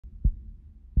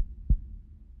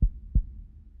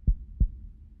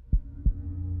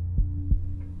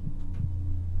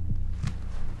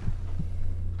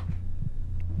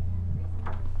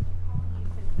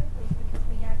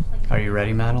Are you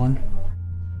ready, Madeline?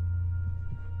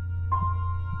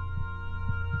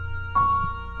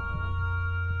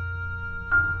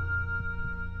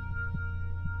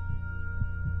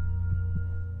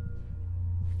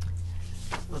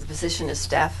 Well, the position is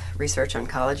staff research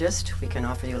oncologist. We can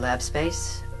offer you lab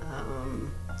space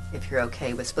if you're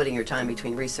okay with splitting your time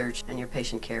between research and your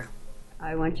patient care.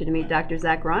 I want you to meet Dr.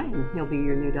 Zac Ryan. He'll be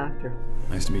your new doctor.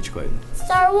 Nice to meet you, Clayton.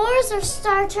 Star Wars or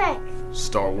Star Trek?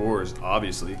 Star Wars,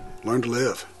 obviously. Learn to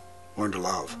live. Learn to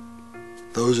love.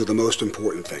 Those are the most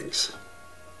important things.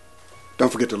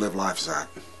 Don't forget to live life, Zac.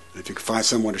 If you can find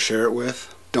someone to share it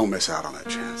with, don't miss out on that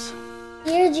chance.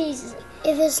 Dear Jesus,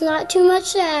 if it's not too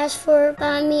much to ask for,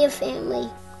 find me a family.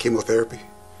 Chemotherapy?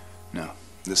 No,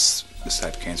 this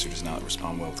type of cancer does not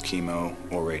respond well with chemo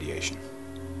or radiation.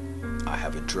 I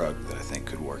have a drug that I think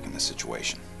could work in this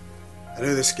situation. I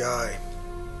knew this guy,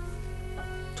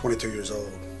 22 years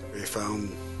old. He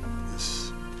found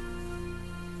this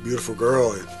beautiful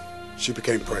girl, and she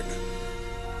became pregnant.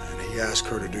 And he asked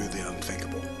her to do the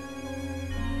unthinkable.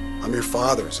 I'm your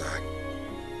father, Zac.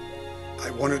 I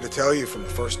wanted to tell you from the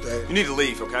first day. You need to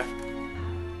leave, okay?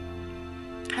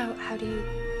 How do you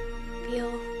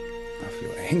feel? I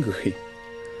feel angry.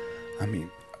 I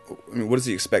mean, what does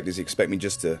he expect? Does he expect me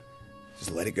just to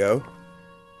let it go?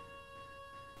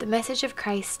 The message of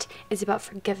Christ is about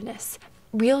forgiveness.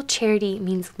 Real charity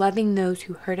means loving those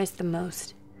who hurt us the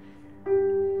most.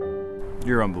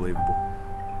 You're unbelievable.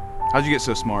 How'd you get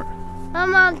so smart? My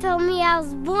mom told me I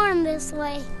was born this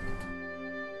way.